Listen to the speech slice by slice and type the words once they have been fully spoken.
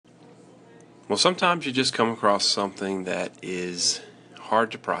Well, sometimes you just come across something that is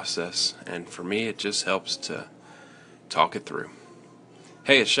hard to process, and for me, it just helps to talk it through.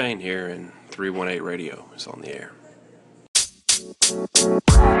 Hey, it's Shane here, and 318 Radio is on the air.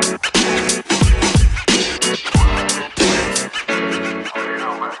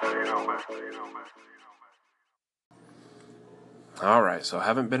 Alright, so I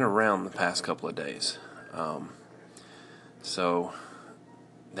haven't been around the past couple of days. So,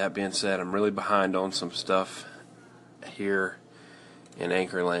 that being said, I'm really behind on some stuff here in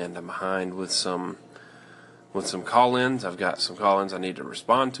Anchorland. I'm behind with some call-ins. I've got some call-ins I need to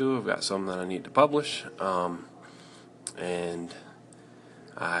respond to. I've got some that I need to publish. And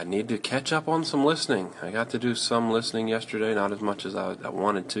I need to catch up on some listening. I got to do some listening yesterday, not as much as I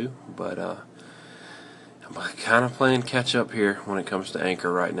wanted to, but I'm kind of playing catch up here when it comes to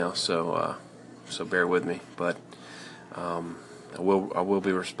Anchor right now, so bear with me. But I will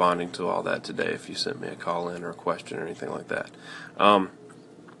be responding to all that today if you sent me a call-in or a question or anything like that.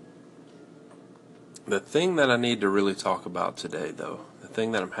 The thing that I need to really talk about today, though, the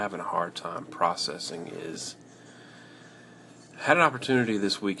thing that I'm having a hard time processing is I had an opportunity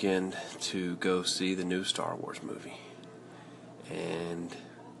this weekend to go see the new Star Wars movie. And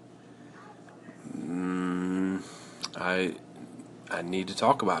I need to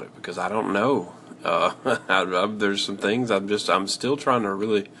talk about it because I don't know. There's some things I'm still trying to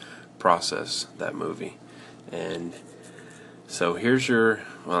really process that movie. And so here's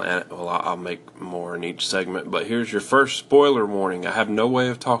I'll make more in each segment, but here's your first spoiler warning. I have no way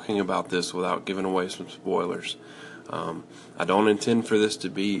of talking about this without giving away some spoilers. I don't intend for this to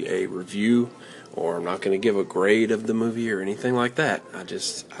be a review, or I'm not going to give a grade of the movie or anything like that. I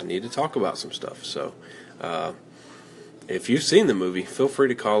need to talk about some stuff. So, if you've seen the movie, feel free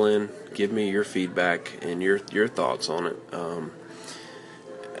to call in, give me your feedback and your thoughts on it,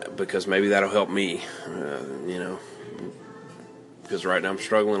 because maybe that'll help me, because right now I'm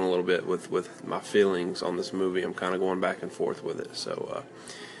struggling a little bit with my feelings on this movie. I'm kind of going back and forth with it. So,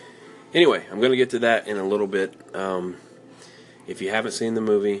 anyway, I'm going to get to that in a little bit. If you haven't seen the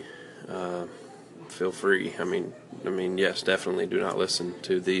movie, feel free. I mean, yes, definitely do not listen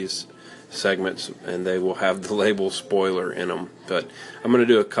to these segments, and they will have the label spoiler in them. But I'm going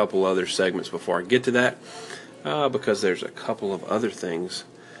to do a couple other segments before I get to that, because there's a couple of other things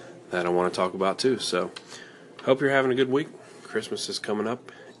that I want to talk about too. So, hope you're having a good week. Christmas is coming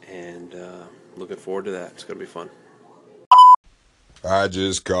up, and looking forward to that. It's going to be fun. I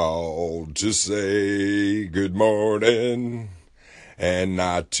just called to say good morning, and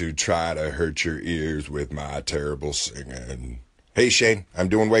not to try to hurt your ears with my terrible singing. Hey Shane, I'm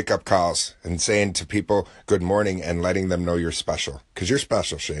doing wake-up calls and saying to people good morning and letting them know you're special. Because you're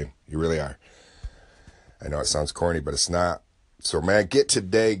special, Shane. You really are. I know it sounds corny, but it's not. So man, get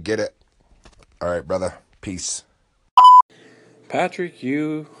today, get it. All right, brother. Peace. Patrick,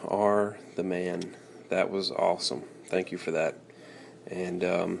 you are the man. That was awesome. Thank you for that. And,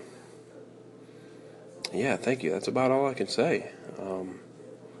 yeah, thank you. That's about all I can say.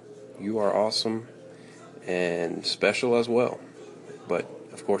 You are awesome and special as well. But,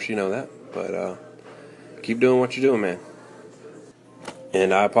 of course, you know that. But keep doing what you're doing, man.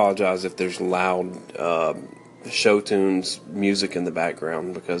 And I apologize if there's loud show tunes music in the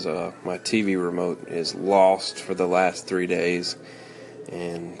background, because my TV remote is lost for the last 3 days.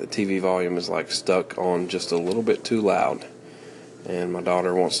 And the TV volume is like stuck on just a little bit too loud. And my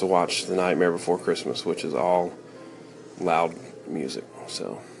daughter wants to watch The Nightmare Before Christmas, which is all loud music.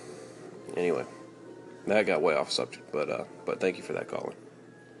 So, anyway, that got way off subject, but thank you for that calling.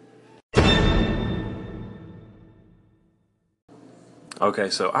 Okay,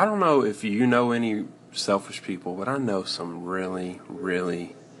 so I don't know if you know any selfish people, but I know some really,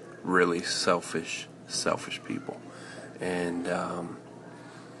 really, really selfish people. And,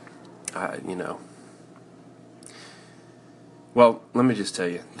 well, let me just tell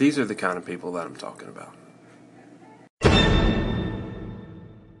you, these are the kind of people that I'm talking about.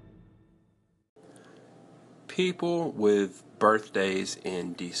 People with birthdays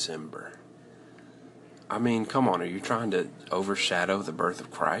in December. I mean, come on, are you trying to overshadow the birth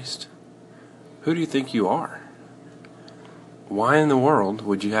of Christ? Who do you think you are? Why in the world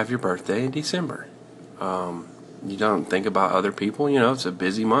would you have your birthday in December? You don't think about other people? It's a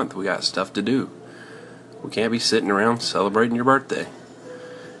busy month. We got stuff to do. We can't be sitting around celebrating your birthday.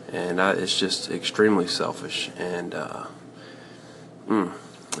 And it's just extremely selfish. And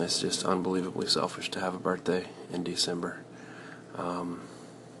it's just unbelievably selfish to have a birthday in December.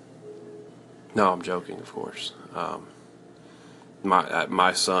 No, I'm joking, of course.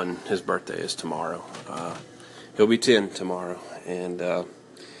 My son, his birthday is tomorrow. He'll be 10 tomorrow. And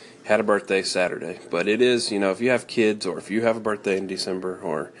had a birthday Saturday. But it is, if you have kids, or if you have a birthday in December,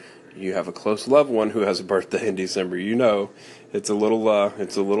 or you have a close loved one who has a birthday in December, it's a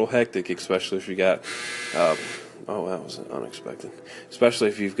little hectic, especially if you got, oh, that was unexpected. Especially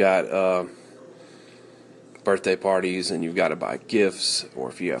if you've got birthday parties and you've got to buy gifts, or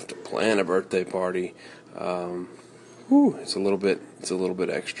if you have to plan a birthday party. It's a little bit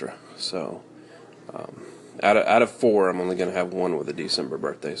extra. So, out of 4, I'm only going to have one with a December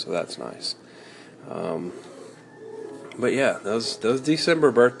birthday, so that's nice. But yeah, those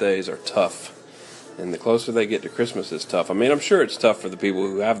December birthdays are tough, and the closer they get to Christmas, it's tough. I mean, I'm sure it's tough for the people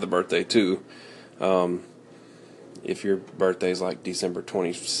who have the birthday too. If your birthday's like December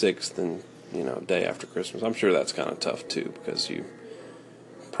 26th and day after Christmas, I'm sure that's kind of tough too, because you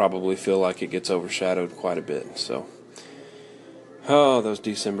probably feel like it gets overshadowed quite a bit. So, those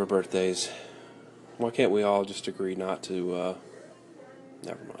December birthdays. Why can't we all just agree not to,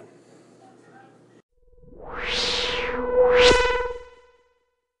 never mind.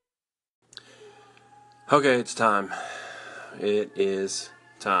 Okay, it's time. It is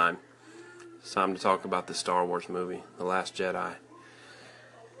time. It's time to talk about the Star Wars movie, The Last Jedi.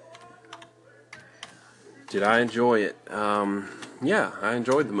 Did I enjoy it? Yeah, I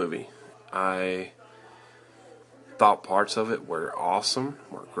enjoyed the movie. I thought parts of it were awesome,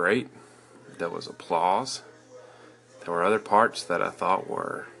 were great. There was applause. There were other parts that I thought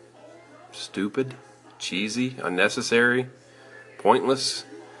were stupid, cheesy, unnecessary, pointless.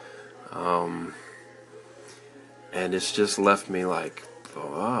 And it's just left me like,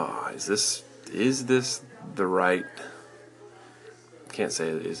 is this the right, can't say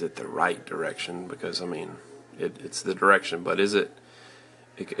is it the right direction, because I mean it's the direction, but is it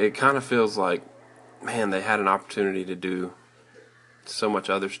kind of feels like, man, they had an opportunity to do so much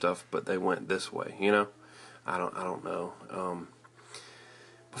other stuff, but they went this way, I don't know.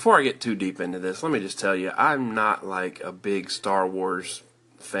 Before I get too deep into this, let me just tell you, I'm not like a big Star Wars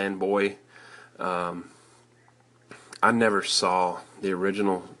fanboy. I never saw the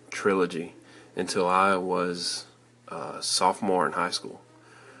original trilogy until I was a sophomore in high school.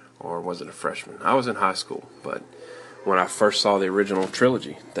 Or was it a freshman? I was in high school, but when I first saw the original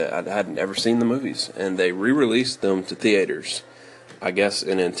trilogy, that I had never seen the movies, and they re-released them to theaters, I guess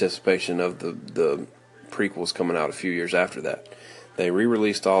in anticipation of the prequels coming out a few years after that. They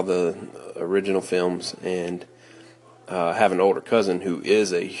re-released all the original films, and I have an older cousin who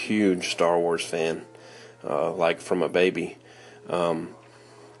is a huge Star Wars fan, like from a baby.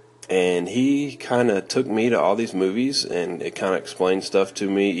 And he kind of took me to all these movies, and it kind of explained stuff to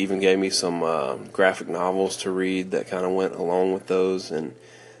me, even gave me some graphic novels to read that kind of went along with those, and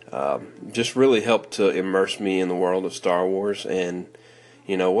just really helped to immerse me in the world of Star Wars. And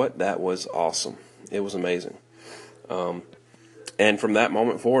you know what? That was awesome. It was amazing. And from that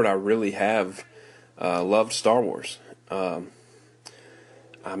moment forward, I really have loved Star Wars. I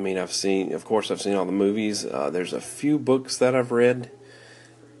mean, I've seen all the movies. There's a few books that I've read.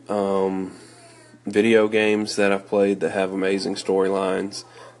 Video games that I've played that have amazing storylines,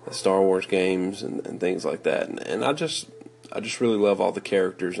 the Star Wars games and things like that. And I just really love all the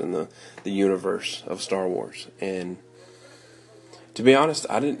characters in the universe of Star Wars. And to be honest,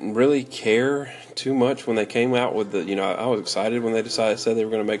 I didn't really care too much when they came out with I was excited when they said they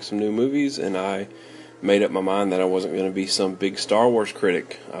were going to make some new movies, and I made up my mind that I wasn't going to be some big Star Wars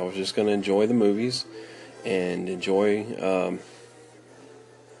critic. I was just going to enjoy the movies and enjoy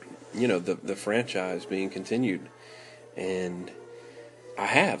the franchise being continued. And I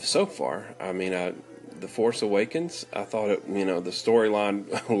have so far. I mean, The Force Awakens, I thought the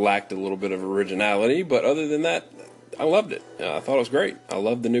storyline lacked a little bit of originality, but other than that, I loved it. I thought it was great. I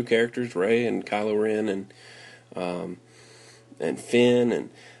loved the new characters, Rey and Kylo Ren and Finn, and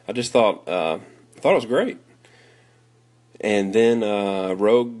I just thought it was great. And then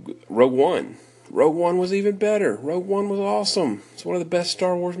Rogue One. Rogue One was even better. Rogue One was awesome. It's one of the best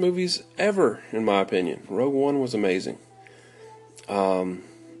Star Wars movies ever, in my opinion. Rogue One was amazing. And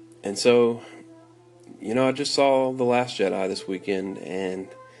so, I just saw The Last Jedi this weekend, and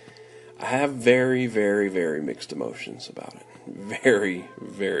I have very, very, very mixed emotions about it. Very,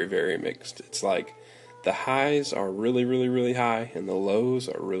 very, very mixed. It's like the highs are really, really, really high, and the lows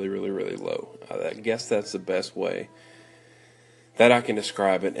are really, really, really low. I guess that's the best way that I can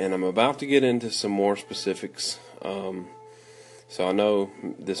describe it, and I'm about to get into some more specifics. So I know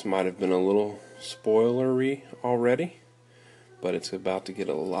this might have been a little spoilery already, but it's about to get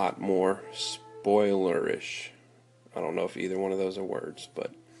a lot more spoilerish. I don't know if either one of those are words,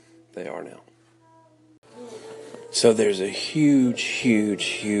 but they are now. So there's a huge, huge,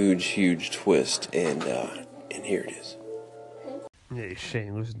 huge, huge twist, and here it is. Hey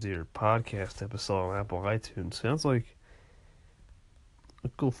Shane, listen to your podcast episode on Apple iTunes. Sounds like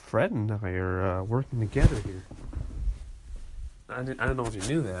Uncle Fred and I are working together here. I don't know if you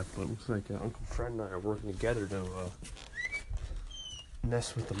knew that, but it looks like Uncle Fred and I are working together to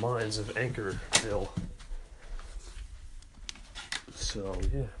mess with the minds of Anchorville. So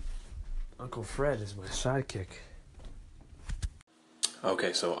yeah, Uncle Fred is my sidekick.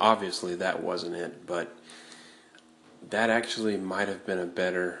 Okay, so obviously that wasn't it, but that actually might have been a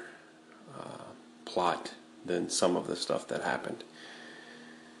better plot than some of the stuff that happened.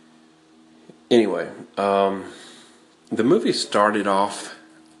 Anyway, the movie started off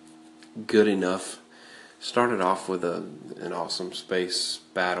good enough. Started off with an awesome space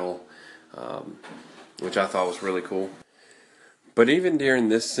battle, which I thought was really cool. But even during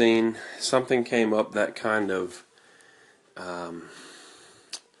this scene, something came up that kind of,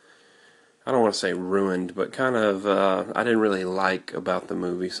 I don't want to say ruined, but kind of, I didn't really like about the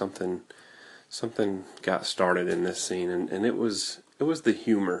movie. Something got started in this scene, and it was the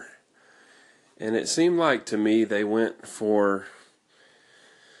humor. And it seemed like to me they went for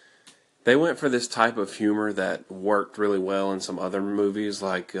this type of humor that worked really well in some other movies,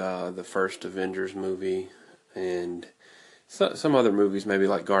 like the first Avengers movie, and some other movies, maybe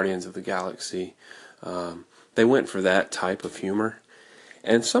like Guardians of the Galaxy. They went for that type of humor,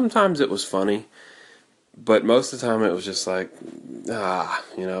 and sometimes it was funny, but most of the time it was just like,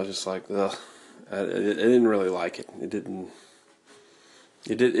 just like, ugh. I didn't really like it.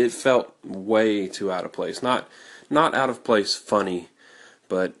 It felt way too out of place. Not out of place funny,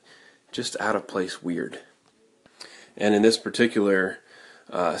 but just out of place weird. And in this particular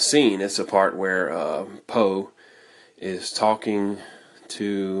scene, it's a part where Poe is talking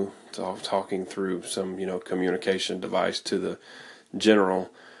through some communication device to the general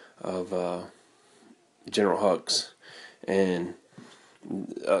of General Hux and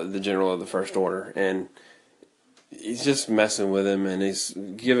the general of the First Order, and he's just messing with him, and it's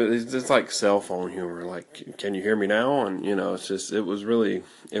just like cell phone humor, like, can you hear me now? And it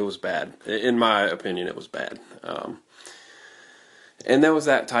was bad. In my opinion, it was bad. And there was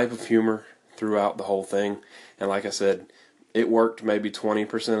that type of humor throughout the whole thing, and like I said, it worked maybe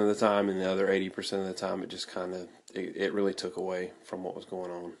 20% of the time, and the other 80% of the time it just kind of it really took away from what was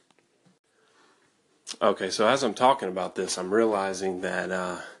going on. Okay, so as I'm talking about this, I'm realizing that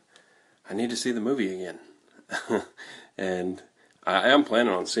I need to see the movie again. And I am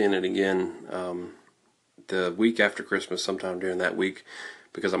planning on seeing it again the week after Christmas, sometime during that week,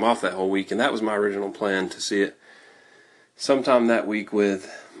 because I'm off that whole week, and that was my original plan, to see it sometime that week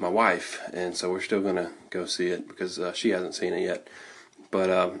with my wife, and so we're still going to go see it because she hasn't seen it yet.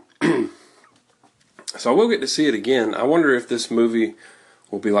 But so I will get to see it again. I wonder if this movie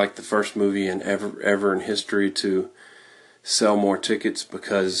will be like the first movie in ever in history to sell more tickets,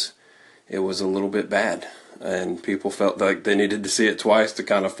 because it was a little bit bad, and people felt like they needed to see it twice to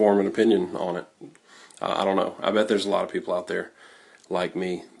kind of form an opinion on it. I don't know. I bet there's a lot of people out there like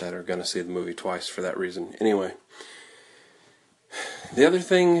me that are going to see the movie twice for that reason. Anyway, the other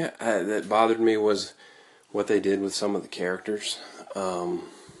thing that bothered me was what they did with some of the characters.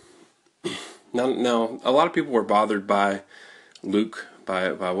 Now, a lot of people were bothered by Luke,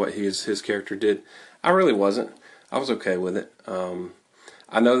 by what his character did. I really wasn't. I was okay with it.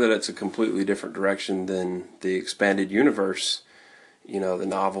 I know that it's a completely different direction than the expanded universe, the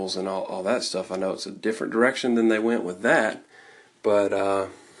novels and all that stuff. I know it's a different direction than they went with that, but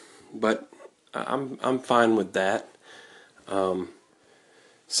I'm fine with that.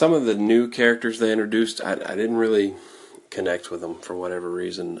 Some of the new characters they introduced, I didn't really connect with them for whatever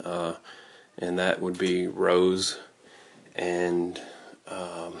reason, and that would be Rose, and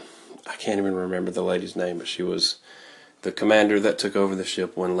I can't even remember the lady's name, but she was the commander that took over the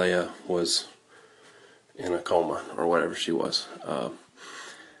ship when Leia was in a coma, or whatever she was. I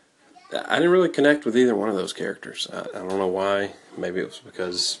didn't really connect with either one of those characters. I don't know why. Maybe it was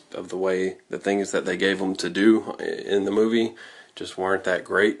because of the things that they gave them to do in the movie just weren't that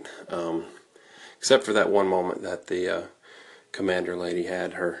great. Except for that one moment that the commander lady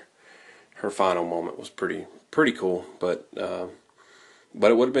had. Her final moment was pretty cool, but it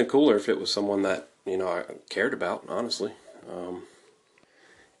would have been cooler if it was someone that I cared about, honestly.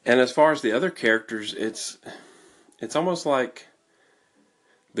 And as far as the other characters, it's almost like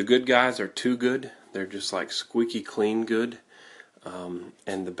the good guys are too good. They're just like squeaky clean good.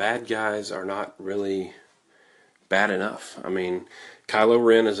 And the bad guys are not really bad enough. I mean, Kylo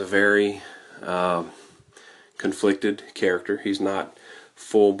Ren is a very conflicted character. He's not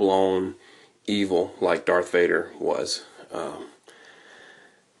full-blown evil like Darth Vader was.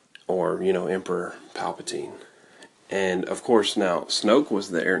 Or Emperor Palpatine. And of course now Snoke was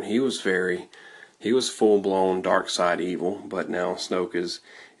there, and he was full blown dark side evil. But now Snoke is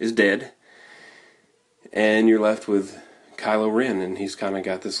dead, and you're left with Kylo Ren, and he's kind of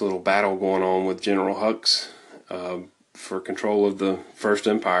got this little battle going on with General Hux for control of the First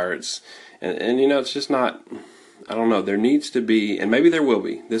Empire. And it's just not. I don't know. There needs to be, and maybe there will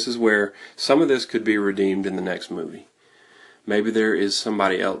be. This is where some of this could be redeemed in the next movie. Maybe there is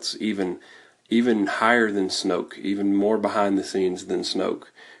somebody else even higher than Snoke, even more behind the scenes than Snoke,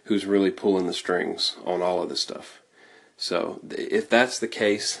 who's really pulling the strings on all of this stuff. So if that's the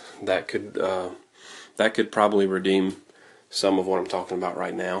case, that could probably redeem some of what I'm talking about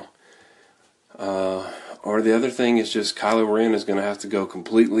right now. Or the other thing is just Kylo Ren is going to have to go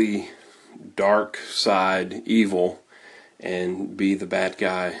completely dark side evil and be the bad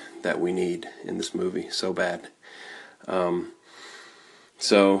guy that we need in this movie so bad.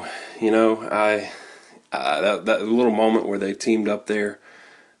 So that little moment where they teamed up there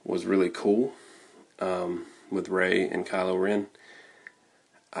was really cool, with Rey and Kylo Ren.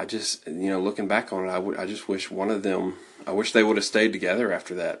 I just, looking back on it, I just wish one of them, I wish they would have stayed together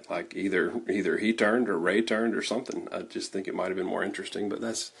after that. Like either he turned or Rey turned or something. I just think it might have been more interesting, but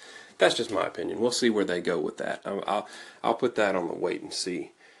that's just my opinion. We'll see where they go with that. I'll put that on the wait and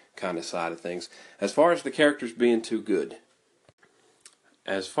see kind of side of things. As far as the characters being too good,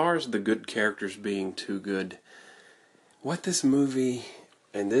 as far as the good characters being too good, what this movie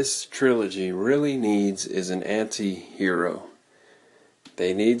and this trilogy really needs is an anti-hero.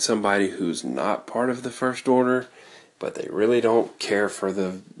 They need somebody who's not part of the First Order, but they really don't care for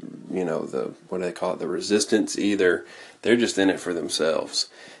the what do they call it, the Resistance either. They're just in it for themselves.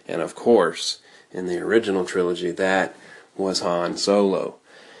 And of course, in the original trilogy, that was Han Solo.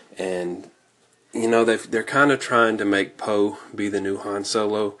 And they're kind of trying to make Poe be the new Han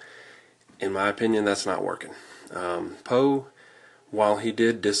Solo. In my opinion, that's not working. Poe, while he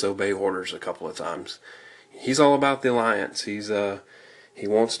did disobey orders a couple of times, he's all about the Alliance. He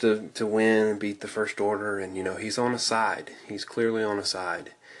wants to win and beat the First Order, and he's on a side. He's clearly on a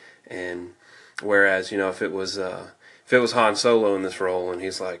side. And whereas if it was Han Solo in this role, and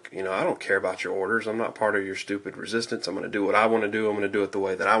he's like, I don't care about your orders. I'm not part of your stupid Resistance. I'm going to do what I want to do. I'm going to do it the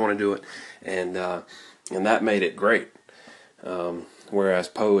way that I want to do it, and that made it great. Whereas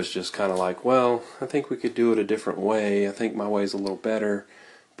Poe is just kind of like, well, I think we could do it a different way. I think my way's a little better,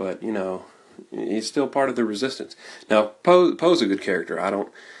 but he's still part of the Resistance. Now, Poe's a good character. I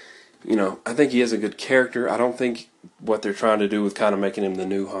think he is a good character. I don't think what they're trying to do with kind of making him the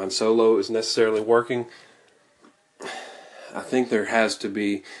new Han Solo is necessarily working. I think there has to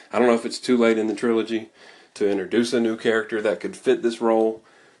be, I don't know if it's too late in the trilogy to introduce a new character that could fit this role,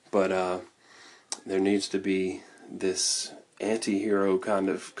 but there needs to be this anti-hero kind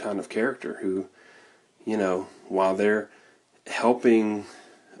of character who, while they're helping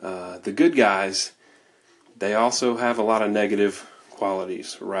the good guys, they also have a lot of negative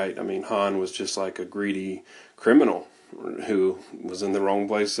qualities, right? I mean, Han was just like a greedy criminal who was in the wrong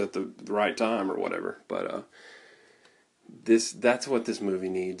place at the right time or whatever. But that's what this movie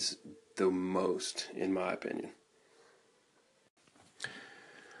needs the most, in my opinion.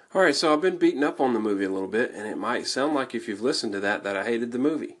 Alright, so I've been beating up on the movie a little bit, and it might sound like, if you've listened to that I hated the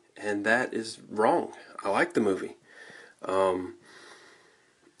movie. And that is wrong. I like the movie.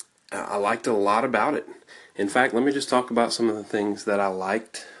 I liked a lot about it. In fact, let me just talk about some of the things that I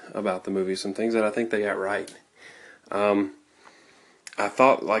liked about the movie, some things that I think they got right. I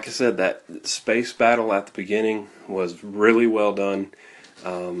thought, like I said, that space battle at the beginning was really well done.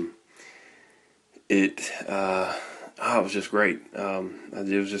 It was just great. It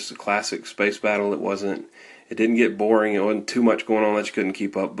was just a classic space battle. It didn't get boring. It wasn't too much going on that you couldn't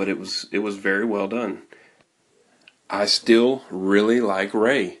keep up, but it was very well done. I still really like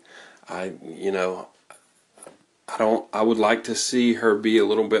Rey. I would like to see her be a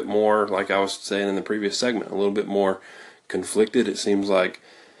little bit more, like I was saying in the previous segment, a little bit more conflicted. It seems like,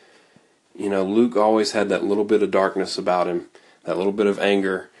 Luke always had that little bit of darkness about him, that little bit of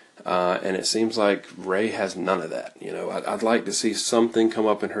anger, and it seems like Rey has none of that. I'd like to see something come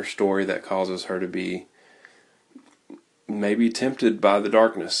up in her story that causes her to be maybe tempted by the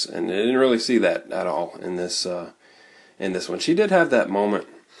darkness, and I didn't really see that at all in this one. She did have that moment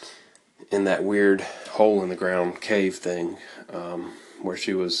in that weird hole in the ground cave thing, where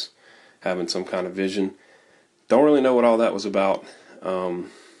she was having some kind of vision. Don't really know what all that was about. And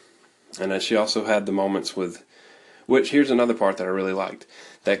then she also had the moments with, which here's another part that I really liked,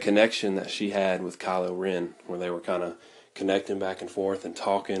 that connection that she had with Kylo Ren, where they were kind of connecting back and forth and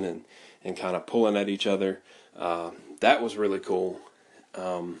talking and kind of pulling at each other. That was really cool.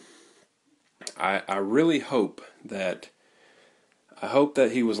 I really hope that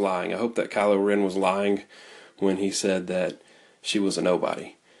he was lying. I hope that Kylo Ren was lying when he said that she was a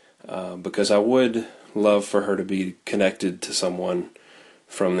nobody, because I would love for her to be connected to someone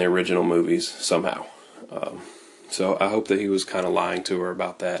from the original movies somehow. So I hope that he was kind of lying to her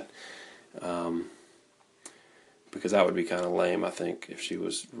about that, because that would be kind of lame, I think, if she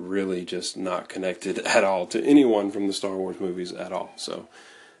was really just not connected at all to anyone from the Star Wars movies at all. So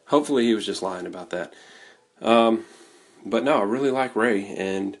hopefully he was just lying about that. But no, I really like Rey,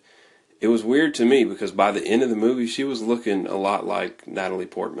 and it was weird to me because by the end of the movie, she was looking a lot like Natalie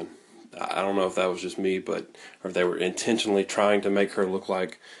Portman. I don't know if that was just me, or if they were intentionally trying to make her look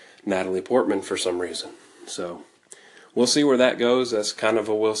like Natalie Portman for some reason. So we'll see where that goes. That's kind of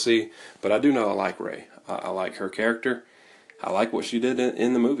a we'll see. But I do know I like Rey. I like her character. I like what she did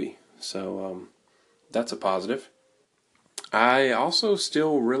in the movie. So that's a positive. I also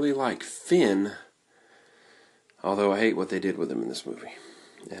still really like Finn, although I hate what they did with him in this movie.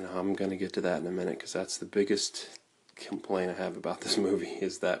 And I'm going to get to that in a minute, because that's the biggest complaint I have about this movie,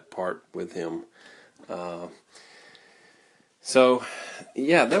 is that part with him. So,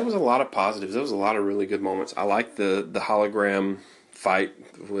 yeah, there was a lot of positives. There was a lot of really good moments. I like the hologram fight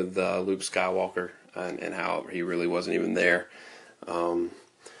with Luke Skywalker, and how he really wasn't even there.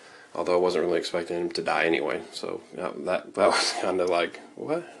 Although I wasn't really expecting him to die anyway. So that was kind of like,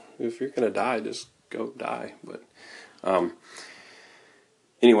 what? If you're going to die, just go die. But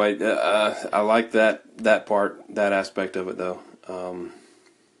anyway, I like that part, that aspect of it, though.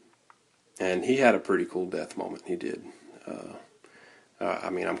 And he had a pretty cool death moment. He did.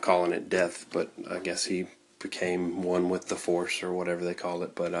 I mean, I'm calling it death, but I guess he became one with the Force, or whatever they call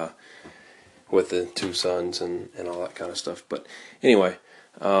it. But with the two sons and all that kind of stuff. But anyway,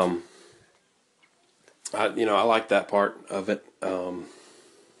 I like that part of it. I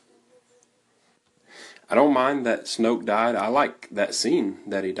don't mind that Snoke died. I like that scene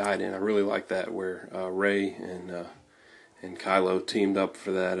that he died in. I really like that, where Rey and Kylo teamed up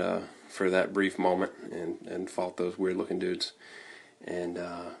for that brief moment and fought those weird looking dudes. And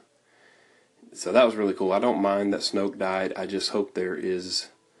so that was really cool. I don't mind that Snoke died. I just hope there is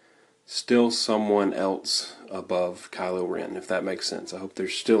still someone else above Kylo Ren, if that makes sense. I hope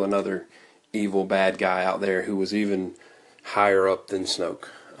there's still another evil bad guy out there who was even higher up than Snoke.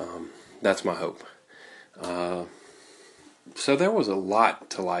 That's my hope. So there was a lot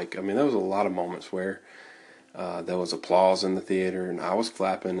to like. I mean, there was a lot of moments where there was applause in the theater, and I was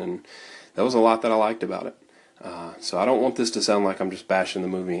clapping, and there was a lot that I liked about it. So I don't want this to sound like I'm just bashing the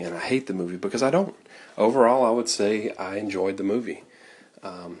movie and I hate the movie, because I don't. Overall, I would say I enjoyed the movie.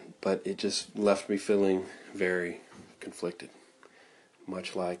 But it just left me feeling very conflicted,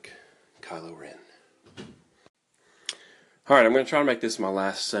 much like Kylo Ren. Alright, I'm going to try to make this my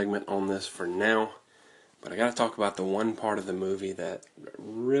last segment on this for now, but I got to talk about the one part of the movie that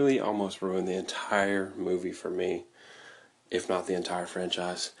really almost ruined the entire movie for me, if not the entire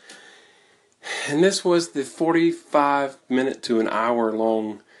franchise. And this was the 45-minute to an hour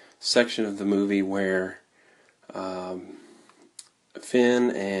long section of the movie where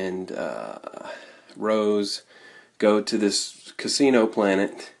Finn and Rose go to this casino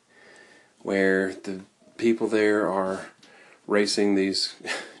planet where the people there are racing these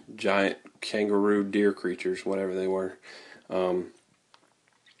giant kangaroo deer creatures, whatever they were.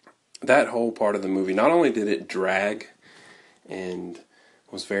 That whole part of the movie, not only did it drag and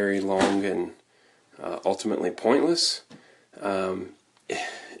was very long and ultimately pointless,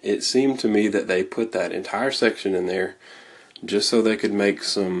 it seemed to me that they put that entire section in there just so they could make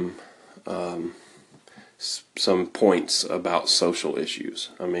some points about social issues.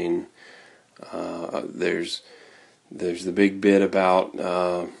 I mean, there's the big bit about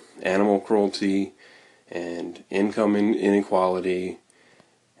animal cruelty and income inequality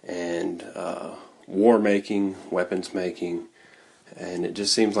and war making, weapons making, and it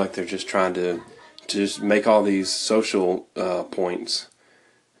just seems like they're just trying to just make all these social points,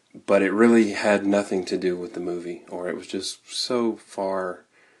 but it really had nothing to do with the movie, or it was just so far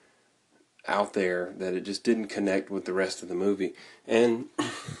out there that it just didn't connect with the rest of the movie. And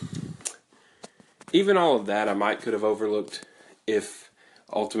even all of that I could have overlooked if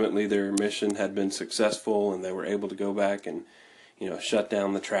ultimately their mission had been successful and they were able to go back and, shut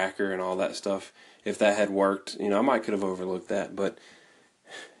down the tracker and all that stuff. If that had worked, I might could have overlooked that. But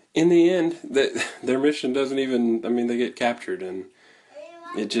in the end, their mission doesn't even, they get captured, and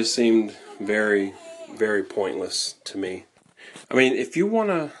it just seemed very, very pointless to me. If you want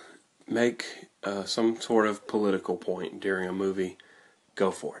to make some sort of political point during a movie,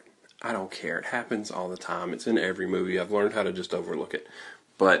 go for it. I don't care. It happens all the time. It's in every movie. I've learned how to just overlook it.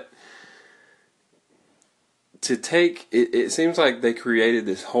 But to take it, it seems like they created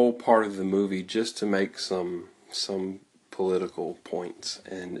this whole part of the movie just to make some political points,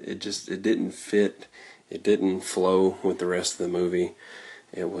 and it didn't fit. It didn't flow with the rest of the movie.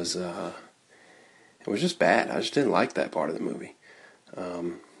 It was just bad. I just didn't like that part of the movie.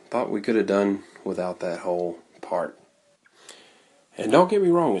 Thought we could have done without that whole part. And don't get me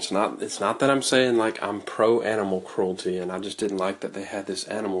wrong, it's not that I'm saying like I'm pro animal cruelty, and I just didn't like that they had this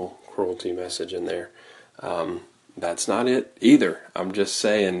animal cruelty message in there. That's not it either. I'm just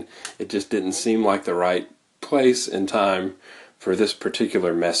saying it just didn't seem like the right place and time for this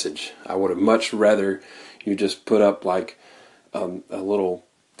particular message. I would have much rather you just put up like a little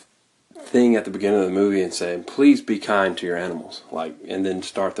thing at the beginning of the movie and saying, please be kind to your animals, like, and then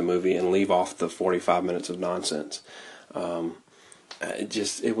start the movie and leave off the 45 minutes of nonsense.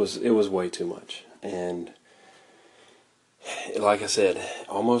 It was way too much, and like I said,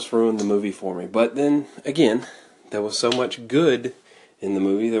 almost ruined the movie for me. But then again, there was so much good in the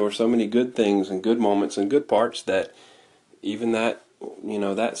movie. There were so many good things and good moments and good parts that even that,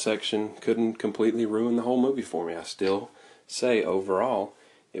 that section couldn't completely ruin the whole movie for me. I still say overall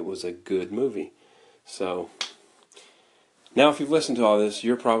it was a good movie. So now if you've listened to all this,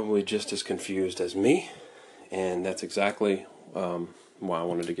 you're probably just as confused as me, and that's exactly why I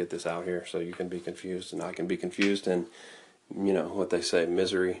wanted to get this out here, so you can be confused and I can be confused, and what they say,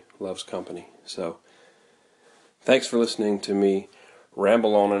 misery loves company. So thanks for listening to me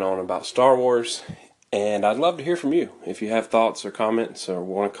ramble on and on about Star Wars, and I'd love to hear from you. If you have thoughts or comments or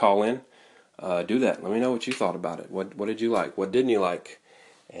want to call in, do that. Let me know what you thought about it. What did you like? What didn't you like?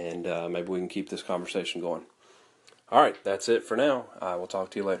 And maybe we can keep this conversation going. All right, that's it for now. I will talk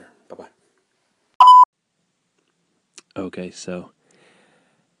to you later. Bye-bye. Okay, so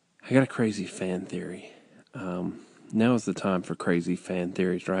I got a crazy fan theory. Now is the time for crazy fan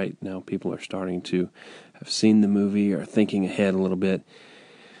theories, right? Now people are starting to have seen the movie or thinking ahead a little bit,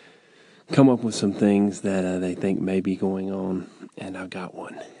 come up with some things that they think may be going on, and I've got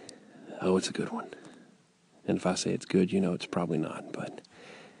one. Oh, it's a good one. And if I say it's good, it's probably not, but...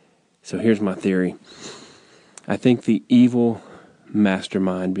 So here's my theory. I think the evil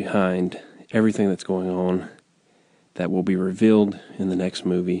mastermind behind everything that's going on that will be revealed in the next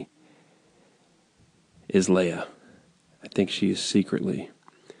movie is Leia. I think she is secretly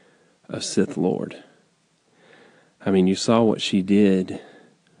a Sith Lord. I mean, you saw what she did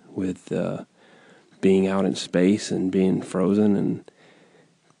with being out in space and being frozen and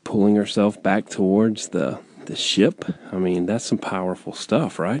pulling herself back towards the ship. I mean, that's some powerful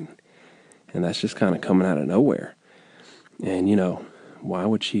stuff, right? And that's just kind of coming out of nowhere. And, why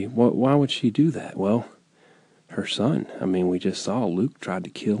would she do that? Well, her son. I mean, we just saw Luke tried to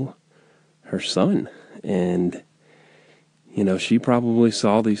kill her son. And, she probably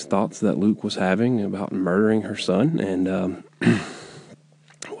saw these thoughts that Luke was having about murdering her son. And,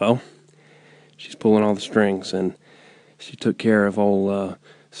 well, she's pulling all the strings. And she took care of old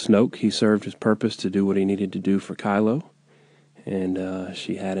Snoke. He served his purpose to do what he needed to do for Kylo. And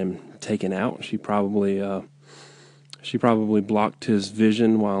she had him taken out. She probably blocked his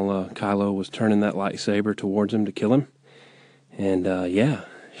vision while Kylo was turning that lightsaber towards him to kill him. And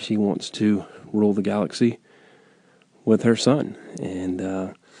she wants to rule the galaxy with her son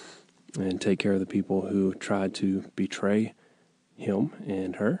and take care of the people who tried to betray him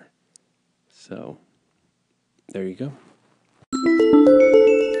and her. So there you go.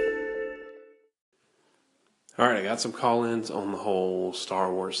 All right, I got some call-ins on the whole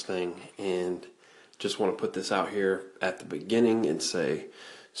Star Wars thing, and just want to put this out here at the beginning and say,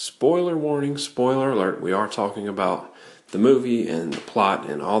 spoiler warning, spoiler alert, we are talking about the movie and the plot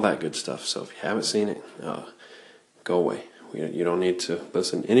and all that good stuff, so if you haven't seen it, go away. You don't need to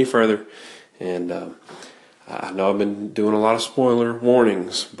listen any further, and I know I've been doing a lot of spoiler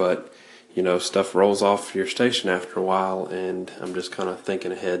warnings, but, stuff rolls off your station after a while, and I'm just kind of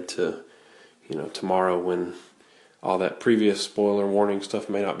thinking ahead to tomorrow when all that previous spoiler warning stuff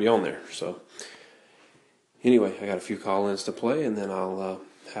may not be on there. So anyway, I got a few call-ins to play, and then I'll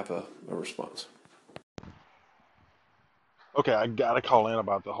have a response. Okay, I gotta call in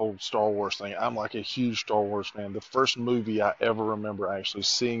about the whole Star Wars thing. I'm like a huge Star Wars fan. The first movie I ever remember actually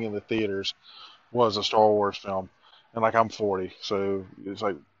seeing in the theaters was a Star Wars film. And I'm 40, so it's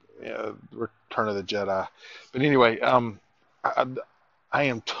like Return of the Jedi. But anyway, I, I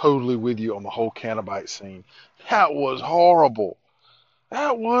am totally with you on the whole Canobite scene. That was horrible.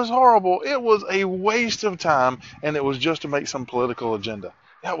 That was horrible. It was a waste of time, and it was just to make some political agenda.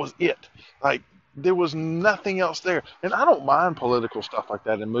 That was it. There was nothing else there. And I don't mind political stuff like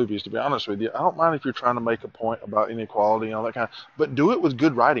that in movies, to be honest with you. I don't mind if you're trying to make a point about inequality and all that kind of, but do it with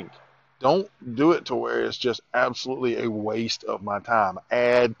good writing. Don't do it to where it's just absolutely a waste of my time.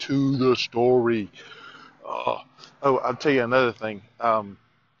 Add to the story. Oh, I'll tell you another thing. Well,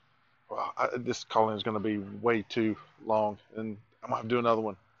 this calling is going to be way too long, and I'm gonna have to do another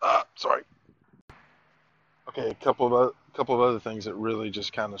one. Sorry. Okay, a couple of other things that really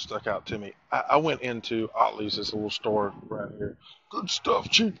just kind of stuck out to me. I went into Otley's, this little store around here. Good stuff,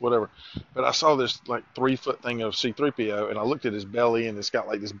 cheap, whatever. But I saw this like 3 foot thing of C3PO, and I looked at his belly, and it's got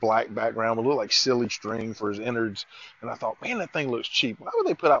like this black background with a little like silly string for his innards. And I thought, man, that thing looks cheap. Why would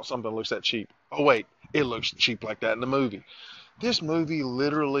they put out something that looks that cheap? Oh wait, it looks cheap like that in the movie. This movie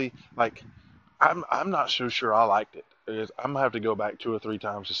literally, like, I'm not so sure I liked it. I'm gonna have to go back 2 or 3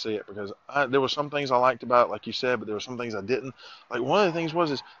 times to see it because there were some things I liked about it, like you said, but there were some things I didn't. Like one of the things was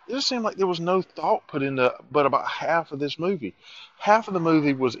is it just seemed like there was no thought put into but about half of this movie. Half of the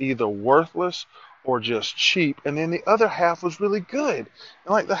movie was either worthless or just cheap, and then the other half was really good. And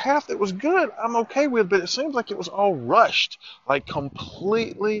like the half that was good, I'm okay with, but it seems like it was all rushed, like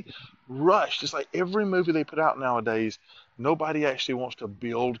completely rushed. It's like every movie they put out nowadays, nobody actually wants to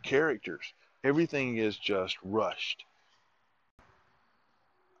build characters. Everything is just rushed.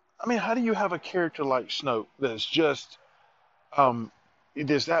 I mean, how do you have a character like Snoke that's just um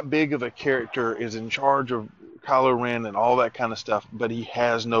is that big of a character, is in charge of Kylo Ren and all that kind of stuff, but he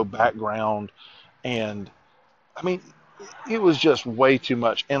has no background, and I mean, it was just way too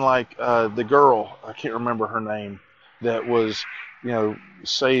much. And like the girl, I can't remember her name, that was,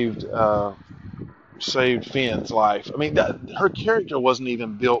 saved Finn's life. I mean, her character wasn't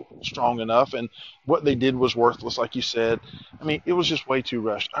even built strong enough, and what they did was worthless, like you said. I mean, it was just way too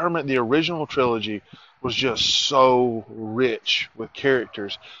rushed. I remember the original trilogy was just so rich with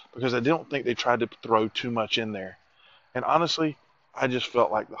characters because I don't think they tried to throw too much in there. And honestly, I just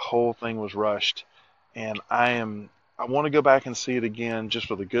felt like the whole thing was rushed, and I want to go back and see it again just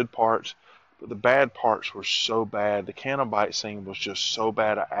for the good parts. But the bad parts were so bad. The Canobite scene was just so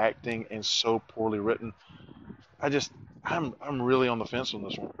bad at acting and so poorly written. I just I'm really on the fence on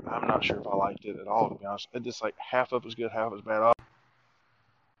this one. I'm not sure if I liked it at all, to be honest. It just like half of it was good, half of it was bad.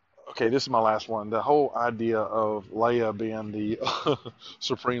 Okay, this is my last one. The whole idea of Leia being the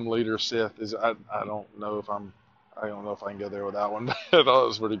supreme leader Sith is I don't know if I can go there with that one. I thought it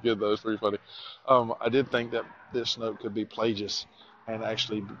was pretty good though. It was pretty funny. I did think that this Snoke could be Plagueis and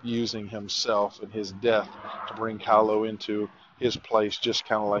actually using himself and his death to bring Kylo into his place, just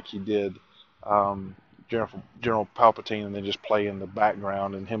kind of like he did um, General Palpatine, and then just play in the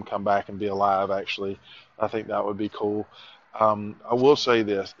background and him come back and be alive. Actually, I think that would be cool. I will say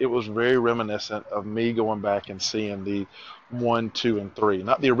this: it was very reminiscent of me going back and seeing the 1, 2, and 3,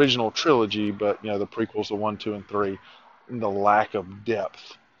 not the original trilogy, but the prequels to 1, 2, and 3, and the lack of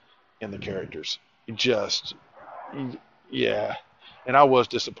depth in the characters. Just, yeah. And I was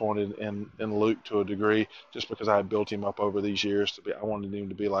disappointed in Luke to a degree, just because I had built him up over these years to be. I wanted him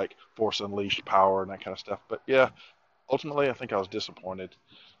to be like Force Unleashed power and that kind of stuff. But yeah, ultimately, I think I was disappointed.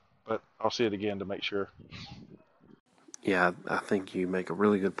 But I'll see it again to make sure. Yeah, I think you make a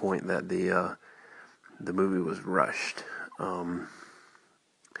really good point that the movie was rushed. Um,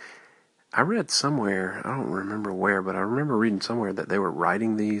 I read somewhere, I don't remember where, but I remember reading somewhere that they were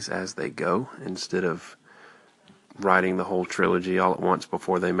writing these as they go instead of writing the whole trilogy all at once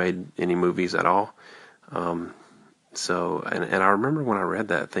before they made any movies at all. Um, and I remember when I read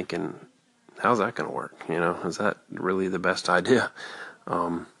that thinking, how's that going to work? Is that really the best idea?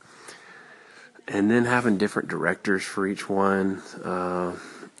 Um, and then having different directors for each one,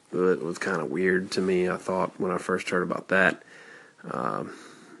 it was kind of weird to me, I thought, when I first heard about that. Um,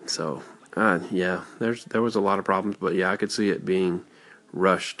 yeah, there was a lot of problems, but yeah, I could see it being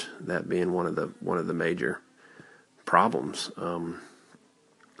rushed, that being one of the major problems.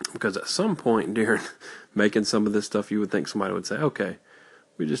 Because at some point during making some of this stuff, you would think somebody would say, okay,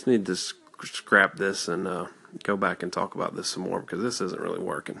 we just need to scrap this and go back and talk about this some more because this isn't really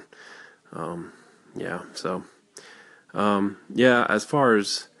working. Yeah, so yeah, as far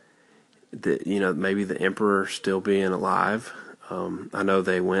as maybe the Emperor still being alive, I know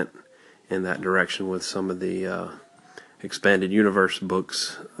they went in that direction with some of the expanded universe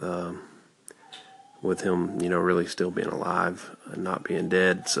books, with him, really still being alive and not being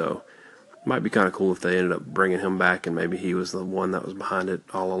dead. So it might be kind of cool if they ended up bringing him back and maybe he was the one that was behind it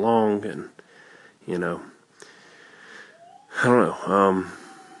all along. And, I don't know.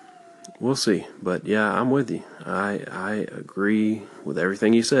 We'll see. But yeah, I'm with you. I agree with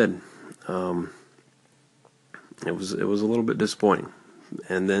everything you said. It was a little bit disappointing.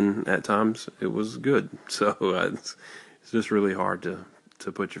 And then at times it was good. So it's just really hard to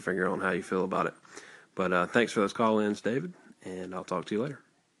put your finger on how you feel about it. But thanks for those call-ins, David, and I'll talk to you later.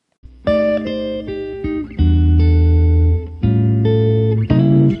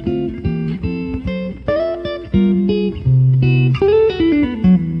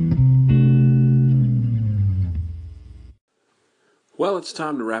 it's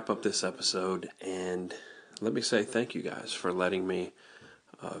time to wrap up this episode, and let me say thank you guys for letting me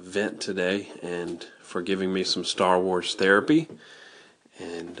vent today and for giving me some Star Wars therapy.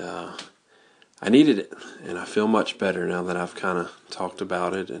 And I needed it, and I feel much better now that I've kind of talked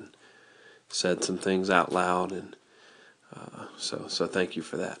about it and said some things out loud. And so thank you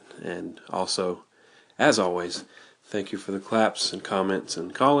for that. And also, as always, thank you for the claps and comments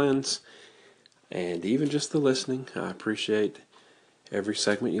and call-ins, and even just the listening. I appreciate every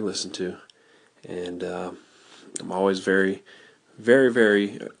segment you listen to, and I'm always very, very,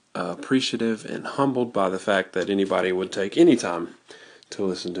 very appreciative and humbled by the fact that anybody would take any time to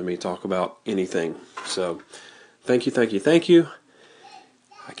listen to me talk about anything. So, thank you, thank you, thank you.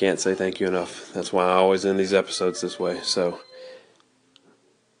 I can't say thank you enough. That's why I always end these episodes this way. So,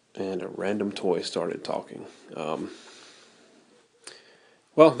 and a random toy started talking.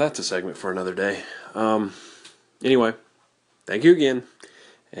 Well, that's a segment for another day. Anyway, thank you again,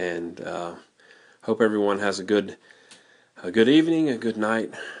 and hope everyone has a good evening, a good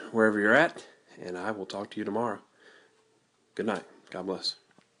night, wherever you're at, and I will talk to you tomorrow. Good night. God bless.